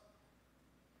comes,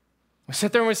 we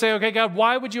sit there and we say, okay, God,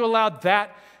 why would you allow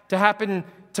that to happen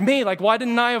to me? Like, why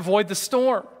didn't I avoid the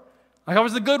storm? Like, I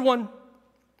was the good one.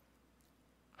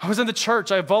 I was in the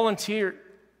church. I volunteered.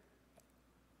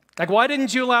 Like, why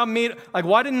didn't you allow me?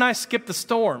 Why didn't I skip the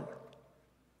storm?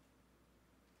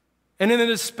 And in the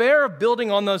despair of building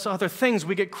on those other things,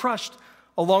 we get crushed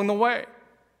along the way.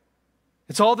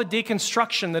 It's all the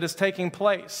deconstruction that is taking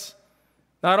place,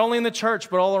 not only in the church,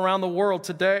 but all around the world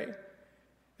today.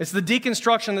 It's the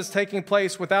deconstruction that's taking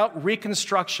place without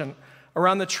reconstruction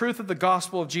around the truth of the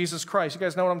gospel of Jesus Christ. You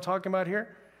guys know what I'm talking about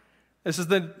here? This is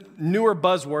the newer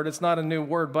buzzword. It's not a new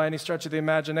word by any stretch of the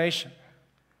imagination.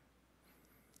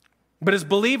 But as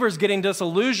believers getting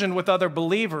disillusioned with other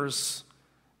believers,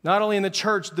 not only in the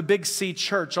church, the big C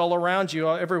church all around you,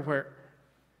 everywhere,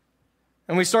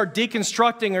 and we start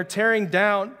deconstructing or tearing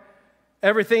down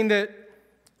everything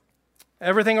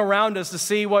around us to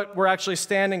see what we're actually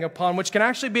standing upon, which can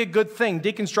actually be a good thing,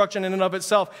 deconstruction in and of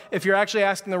itself, if you're actually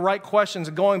asking the right questions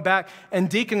and going back and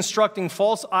deconstructing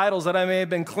false idols that I may have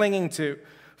been clinging to,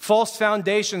 false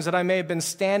foundations that I may have been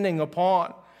standing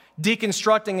upon.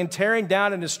 Deconstructing and tearing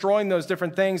down and destroying those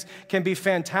different things can be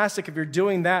fantastic if you're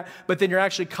doing that, but then you're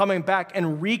actually coming back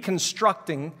and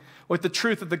reconstructing with the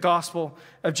truth of the gospel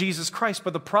of Jesus Christ.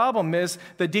 But the problem is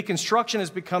that deconstruction has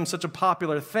become such a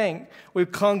popular thing.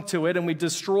 We've clung to it and we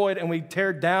destroyed and we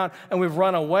tear down and we've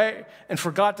run away and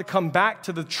forgot to come back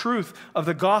to the truth of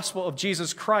the gospel of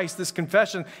Jesus Christ, this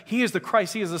confession, He is the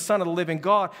Christ, He is the Son of the living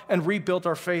God, and rebuilt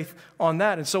our faith on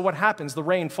that. And so what happens? The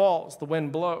rain falls, the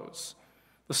wind blows,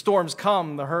 the storms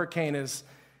come, the hurricane is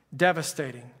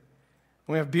devastating.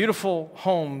 We have beautiful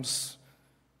homes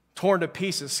torn to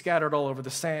pieces, scattered all over the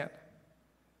sand.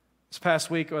 This past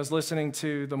week, I was listening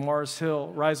to the Mars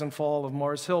Hill, Rise and Fall of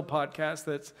Mars Hill podcast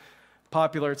that's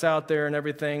popular. It's out there and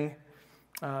everything.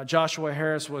 Joshua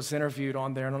Harris was interviewed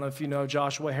on there. I don't know if you know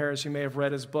Joshua Harris. You may have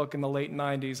read his book in the late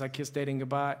 90s, I Kissed Dating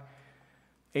Goodbye.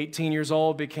 18 years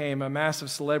old, became a massive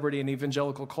celebrity in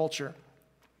evangelical culture.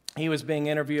 He was being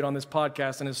interviewed on this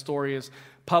podcast, and his story is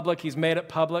public. He's made it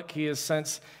public. He has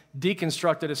since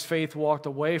deconstructed his faith, walked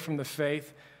away from the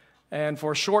faith, and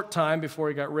for a short time before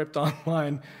he got ripped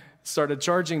online, started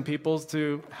charging people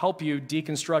to help you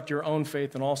deconstruct your own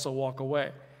faith and also walk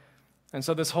away. And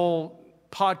so this whole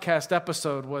podcast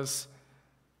episode was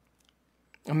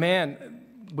a man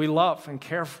we love and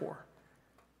care for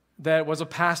that was a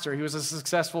pastor. He was a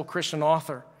successful Christian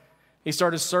author. He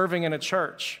started serving in a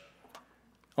church,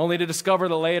 only to discover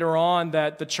that later on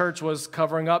that the church was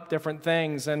covering up different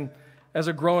things. And as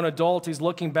a grown adult, he's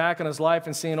looking back on his life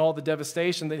and seeing all the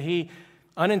devastation that he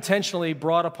unintentionally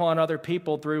brought upon other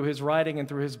people through his writing and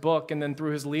through his book and then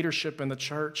through his leadership in the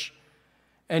church.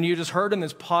 And you just heard in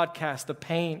this podcast the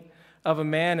pain of a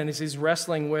man, and as he's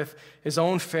wrestling with his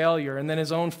own failure and then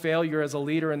his own failure as a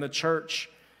leader in the church.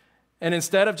 And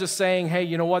instead of just saying, hey,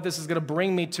 you know what, this is going to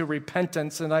bring me to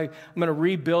repentance and I'm going to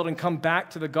rebuild and come back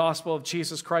to the gospel of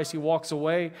Jesus Christ, he walks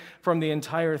away from the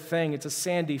entire thing. It's a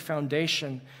sandy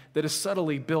foundation that is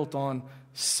subtly built on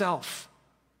self.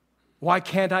 Why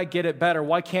can't I get it better?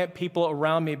 Why can't people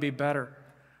around me be better?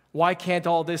 Why can't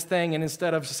all this thing? And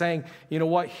instead of saying, you know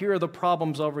what, here are the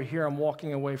problems over here, I'm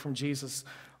walking away from Jesus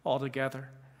altogether.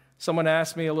 Someone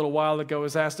asked me a little while ago,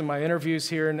 was asked in my interviews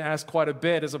here and asked quite a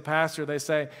bit as a pastor, they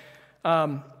say,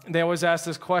 they always ask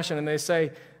this question and they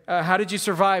say, how did you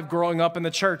survive growing up in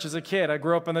the church as a kid? I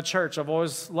grew up in the church. I've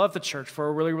always loved the church for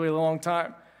a really, really long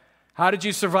time. How did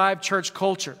you survive church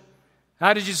culture?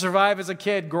 How did you survive as a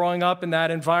kid growing up in that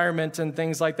environment and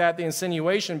things like that? The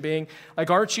insinuation being,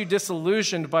 like, aren't you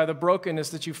disillusioned by the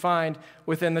brokenness that you find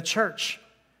within the church?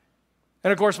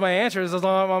 And of course, my answer is, I'm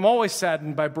always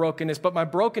saddened by brokenness, but my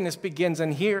brokenness begins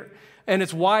in here. And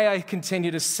it's why I continue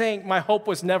to sing. My hope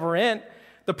was never in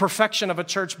the perfection of a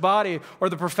church body or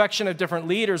the perfection of different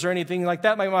leaders or anything like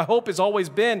that. My hope has always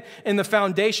been in the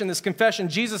foundation, this confession,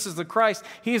 Jesus is the Christ.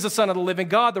 He is the Son of the living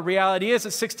God. The reality is,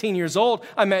 at 16 years old,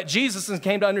 I met Jesus and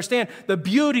came to understand the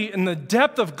beauty and the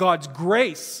depth of God's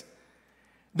grace.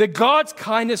 That God's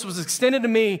kindness was extended to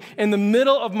me in the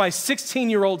middle of my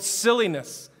 16-year-old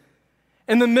silliness,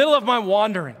 in the middle of my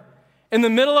wandering, in the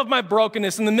middle of my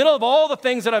brokenness, in the middle of all the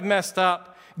things that I've messed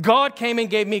up. God came and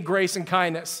gave me grace and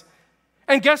kindness.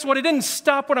 And guess what? It didn't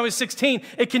stop when I was 16.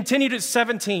 It continued at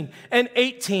 17 and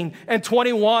 18 and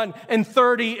 21 and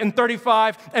 30 and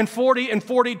 35 and 40 and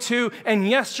 42 and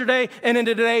yesterday and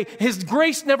into today. His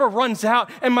grace never runs out.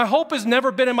 And my hope has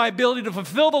never been in my ability to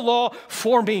fulfill the law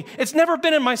for me. It's never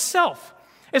been in myself.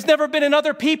 It's never been in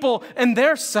other people and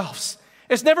their selves.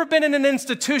 It's never been in an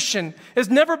institution. It's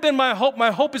never been my hope.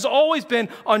 My hope has always been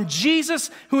on Jesus,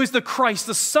 who is the Christ,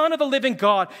 the Son of the living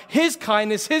God, his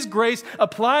kindness, his grace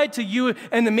applied to you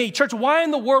and to me. Church, why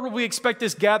in the world would we expect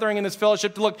this gathering and this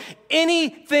fellowship to look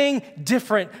anything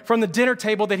different from the dinner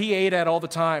table that he ate at all the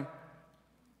time?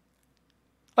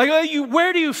 Like,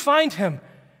 where do you find him?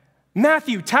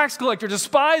 Matthew, tax collector,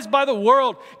 despised by the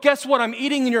world. Guess what? I'm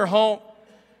eating in your home.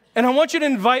 And I want you to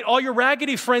invite all your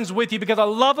raggedy friends with you because I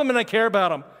love them and I care about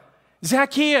them.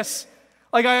 Zacchaeus,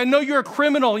 like, I know you're a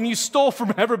criminal and you stole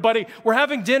from everybody. We're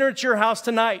having dinner at your house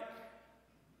tonight.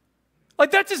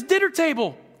 Like, that's his dinner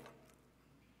table.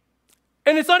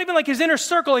 And it's not even like his inner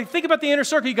circle. Like, think about the inner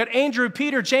circle. You got Andrew,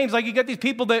 Peter, James. Like, you got these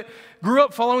people that grew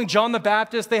up following John the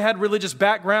Baptist. They had religious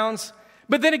backgrounds.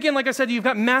 But then again, like I said, you've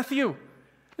got Matthew,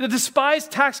 the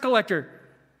despised tax collector.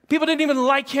 People didn't even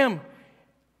like him.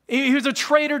 He was a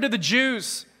traitor to the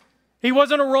Jews. He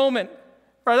wasn't a Roman.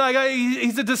 Right? Like,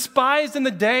 he's a despised in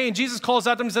the day. And Jesus calls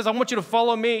out to him and says, I want you to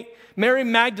follow me. Mary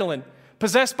Magdalene,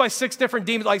 possessed by 6 different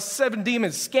demons, like 7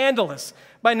 demons, scandalous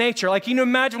by nature. Like, can you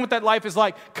imagine what that life is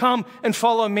like? Come and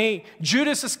follow me.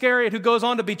 Judas Iscariot, who goes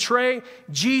on to betray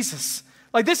Jesus.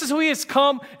 Like, this is who he has,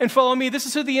 come and follow me. This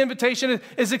is who the invitation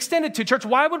is extended to. Church,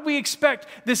 why would we expect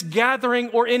this gathering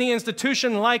or any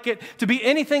institution like it to be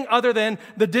anything other than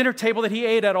the dinner table that he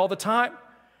ate at all the time?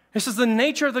 This is the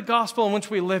nature of the gospel in which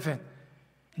we live in.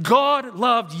 God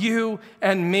loved you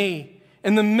and me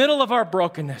in the middle of our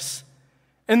brokenness,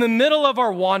 in the middle of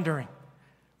our wandering,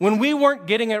 when we weren't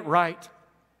getting it right.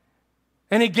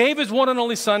 And he gave his one and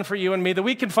only Son for you and me that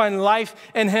we can find life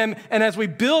in him. And as we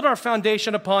build our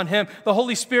foundation upon him, the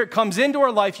Holy Spirit comes into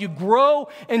our life. You grow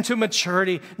into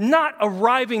maturity, not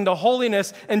arriving to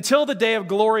holiness until the day of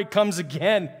glory comes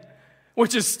again,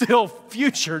 which is still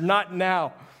future, not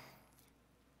now.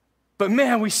 But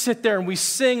man, we sit there and we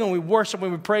sing and we worship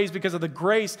and we praise because of the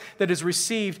grace that is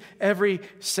received every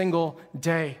single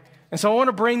day. And so I want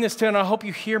to bring this to, and I hope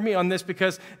you hear me on this,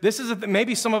 because this is,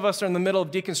 maybe some of us are in the middle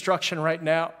of deconstruction right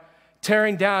now,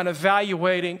 tearing down,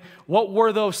 evaluating what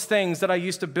were those things that I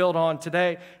used to build on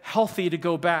today, healthy to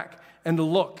go back and to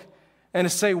look and to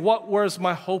say, what was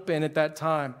my hope in at that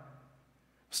time? I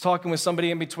was talking with somebody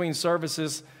in between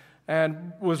services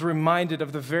and was reminded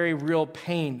of the very real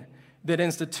pain that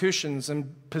institutions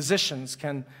and positions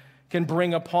can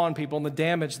bring upon people and the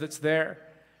damage that's there.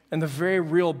 And the very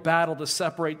real battle to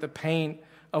separate the pain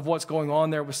of what's going on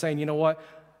there was saying, you know what?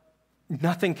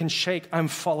 Nothing can shake. I'm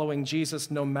following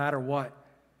Jesus no matter what.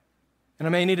 And I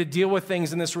may need to deal with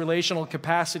things in this relational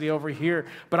capacity over here,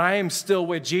 but I am still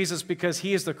with Jesus because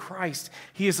he is the Christ.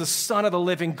 He is the Son of the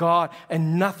living God,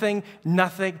 and nothing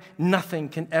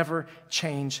can ever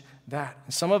change that.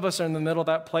 And some of us are in the middle of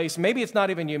that place. Maybe it's not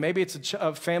even you. Maybe it's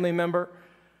a family member,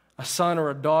 a son or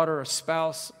a daughter, a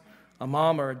spouse, a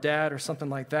mom or a dad or something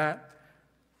like that.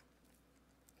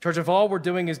 Church, if all we're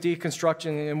doing is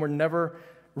deconstructing and we're never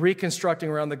reconstructing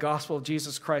around the gospel of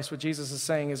Jesus Christ, what Jesus is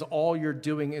saying is all you're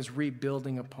doing is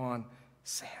rebuilding upon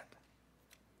sand.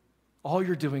 All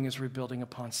you're doing is rebuilding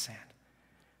upon sand.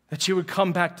 That you would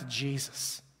come back to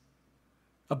Jesus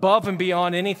above and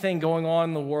beyond anything going on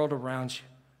in the world around you.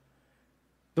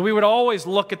 That we would always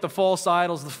look at the false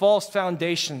idols, the false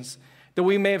foundations that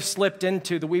we may have slipped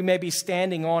into, that we may be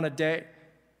standing on a day,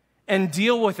 and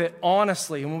deal with it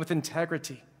honestly and with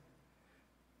integrity.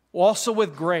 Also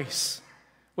with grace,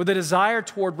 with a desire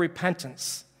toward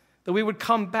repentance, that we would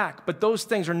come back. But those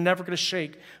things are never going to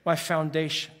shake my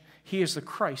foundation. He is the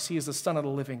Christ. He is the Son of the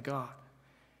living God.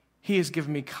 He has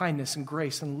given me kindness and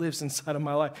grace and lives inside of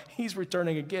my life. He's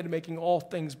returning again, making all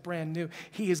things brand new.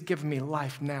 He has given me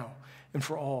life now and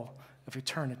for all of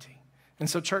eternity. And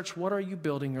so, church, what are you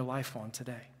building your life on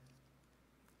today?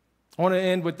 I want to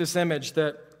end with this image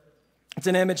that it's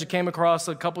an image I came across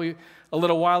a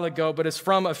little while ago, but it's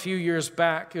from a few years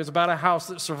back. It was about a house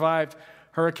that survived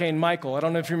Hurricane Michael. I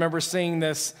don't know if you remember seeing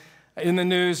this in the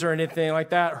news or anything like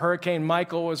that. Hurricane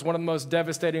Michael was one of the most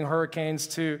devastating hurricanes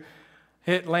to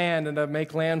hit land and to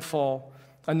make landfall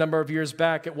a number of years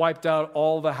back. It wiped out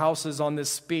all the houses on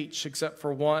this beach except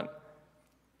for one.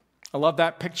 I love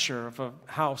that picture of a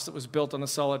house that was built on a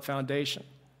solid foundation.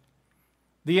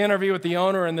 The interview with the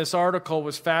owner in this article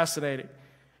was fascinating.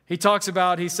 He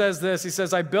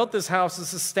says, I built this house to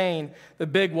sustain the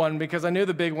big one because I knew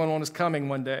the big one was coming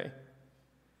one day.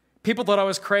 People thought I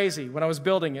was crazy when I was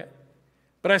building it,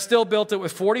 but I still built it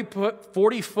with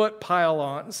 40-foot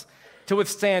pylons to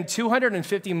withstand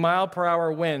 250 mile per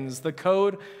hour winds. The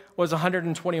code was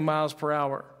 120 miles per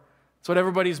hour. That's what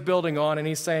everybody's building on, and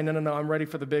he's saying, no, I'm ready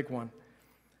for the big one.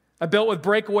 I built with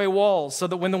breakaway walls so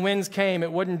that when the winds came,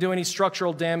 it wouldn't do any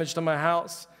structural damage to my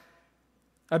house.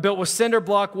 I built with cinder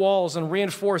block walls and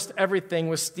reinforced everything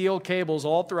with steel cables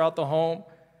all throughout the home.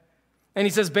 And he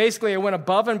says, basically, I went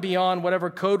above and beyond whatever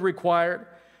code required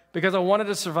because I wanted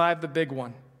to survive the big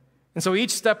one. And so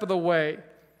each step of the way,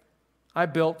 I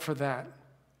built for that.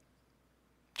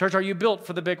 Church, are you built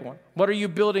for the big one? What are you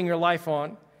building your life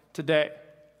on today?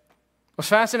 What's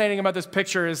fascinating about this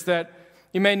picture is that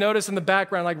you may notice in the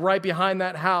background, like right behind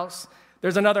that house,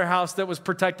 there's another house that was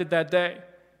protected that day.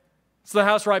 It's the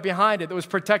house right behind it that was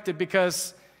protected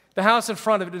because the house in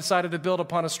front of it decided to build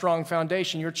upon a strong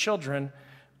foundation. Your children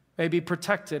may be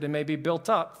protected and may be built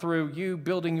up through you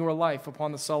building your life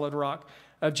upon the solid rock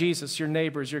of Jesus. Your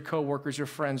neighbors, your coworkers, your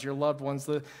friends, your loved ones,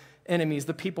 the enemies,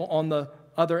 the people on the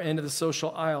other end of the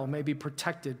social aisle may be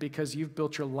protected because you've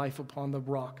built your life upon the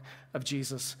rock of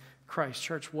Jesus Christ.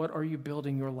 Church, what are you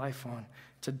building your life on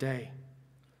today?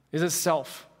 Is it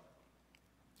self?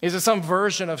 Is it some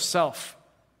version of self?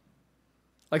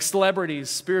 Like celebrities,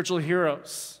 spiritual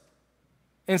heroes,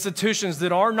 institutions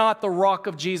that are not the rock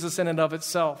of Jesus in and of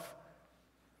itself?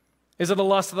 Is it the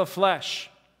lust of the flesh,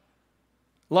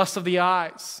 lust of the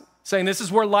eyes, saying this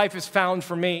is where life is found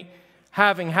for me,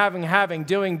 having,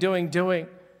 doing,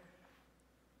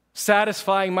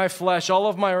 satisfying my flesh, all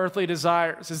of my earthly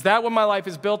desires? Is that what my life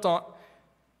is built on?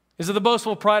 Is it the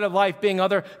boastful pride of life being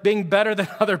better than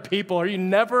other people? Are you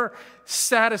never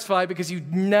satisfied because you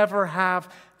never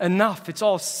have enough? It's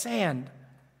all sand.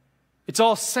 It's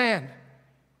all sand.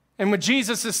 And what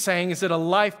Jesus is saying is that a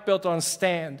life built on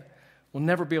sand will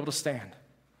never be able to stand.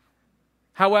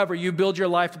 However, you build your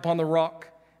life upon the rock,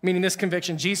 meaning this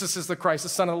conviction, Jesus is the Christ, the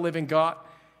Son of the living God.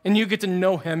 And you get to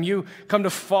know him. You come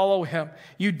to follow him.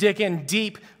 You dig in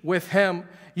deep with him.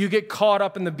 You get caught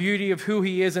up in the beauty of who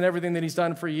he is and everything that he's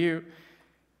done for you.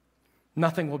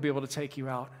 Nothing will be able to take you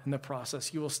out in the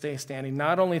process. You will stay standing,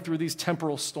 not only through these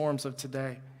temporal storms of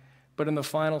today, but in the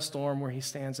final storm where he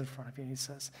stands in front of you and he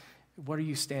says, What are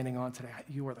you standing on today?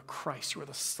 You are the Christ. You are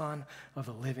the Son of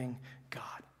the living God.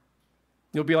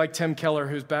 You'll be like Tim Keller,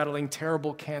 who's battling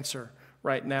terrible cancer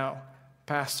right now,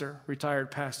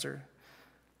 retired pastor.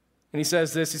 And he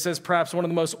says this, he says, perhaps one of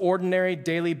the most ordinary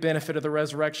daily benefit of the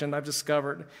resurrection I've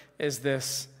discovered is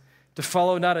this: to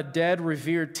follow not a dead,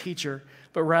 revered teacher,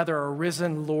 but rather a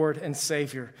risen Lord and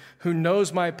Savior who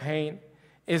knows my pain,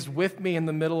 is with me in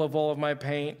the middle of all of my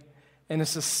pain, and is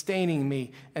sustaining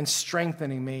me and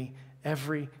strengthening me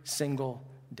every single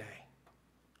day.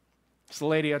 It's the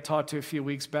lady I talked to a few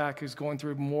weeks back who's going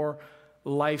through more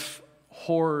life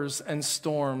horrors and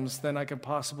storms than I could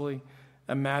possibly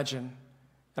imagine.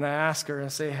 And I ask her, and I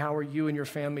say, how are you and your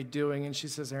family doing? And she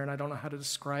says, Aaron, I don't know how to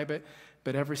describe it,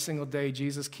 but every single day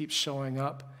Jesus keeps showing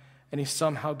up, and he's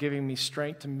somehow giving me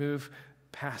strength to move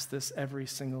past this every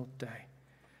single day.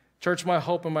 Church, my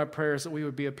hope and my prayer is that we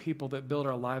would be a people that build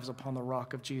our lives upon the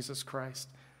rock of Jesus Christ.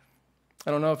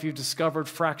 I don't know if you've discovered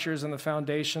fractures in the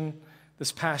foundation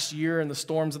this past year, in the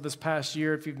storms of this past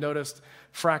year, if you've noticed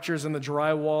fractures in the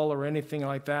drywall or anything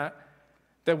like that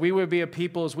we would be a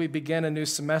people as we begin a new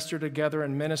semester together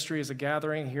in ministry as a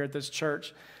gathering here at this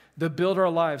church, that build our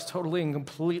lives totally and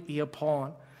completely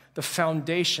upon the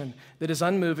foundation that is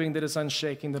unmoving, that is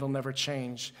unshaking, that will never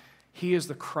change. He is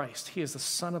the Christ. He is the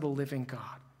Son of the living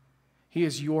God. He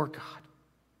is your God.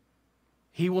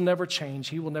 He will never change.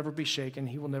 He will never be shaken.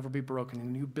 He will never be broken.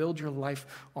 And you build your life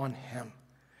on him.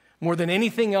 More than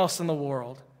anything else in the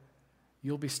world,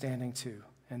 you'll be standing too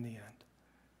in the end.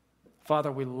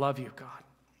 Father, we love you, God.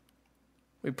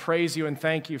 We praise you and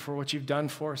thank you for what you've done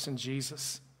for us in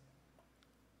Jesus.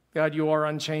 God, you are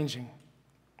unchanging.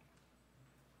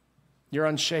 You're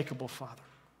unshakable, Father.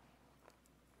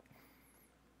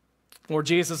 Lord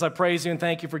Jesus, I praise you and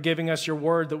thank you for giving us your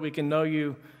word that we can know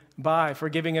you by, for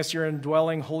giving us your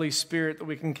indwelling Holy Spirit that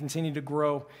we can continue to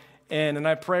grow in. And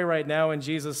I pray right now in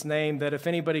Jesus' name that if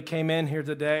anybody came in here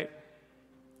today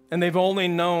and they've only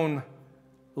known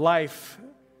life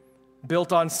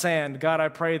built on sand, God, I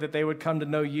pray that they would come to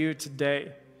know you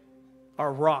today,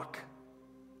 our rock,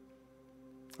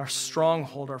 our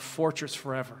stronghold, our fortress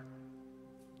forever.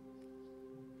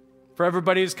 For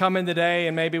everybody who's come in today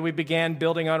and maybe we began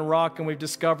building on rock and we've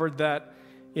discovered that,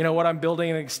 you know what, I'm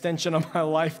building an extension of my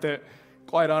life that,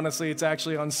 quite honestly, it's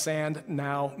actually on sand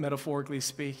now, metaphorically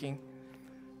speaking.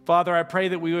 Father, I pray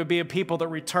that we would be a people that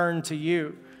return to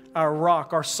you, our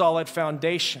rock, our solid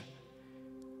foundation.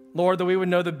 Lord, that we would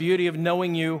know the beauty of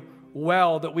knowing you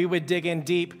well, that we would dig in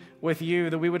deep with you,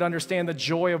 that we would understand the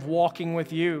joy of walking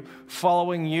with you,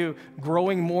 following you,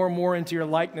 growing more and more into your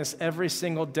likeness every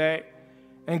single day.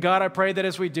 And God, I pray that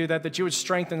as we do that, that you would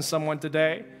strengthen someone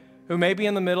today who may be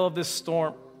in the middle of this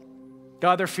storm.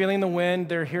 God, they're feeling the wind,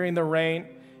 they're hearing the rain,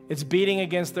 it's beating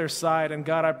against their side. And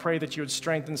God, I pray that you would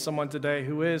strengthen someone today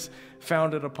who is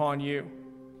founded upon you.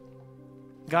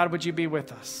 God, would you be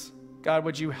with us? God,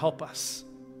 would you help us?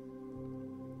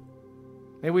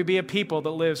 May we be a people that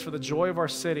lives for the joy of our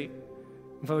city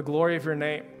and for the glory of your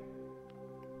name.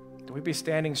 May we be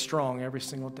standing strong every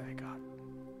single day, God.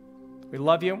 We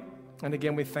love you, and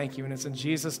again, we thank you. And it's in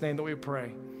Jesus' name that we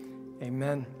pray.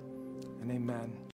 Amen and amen.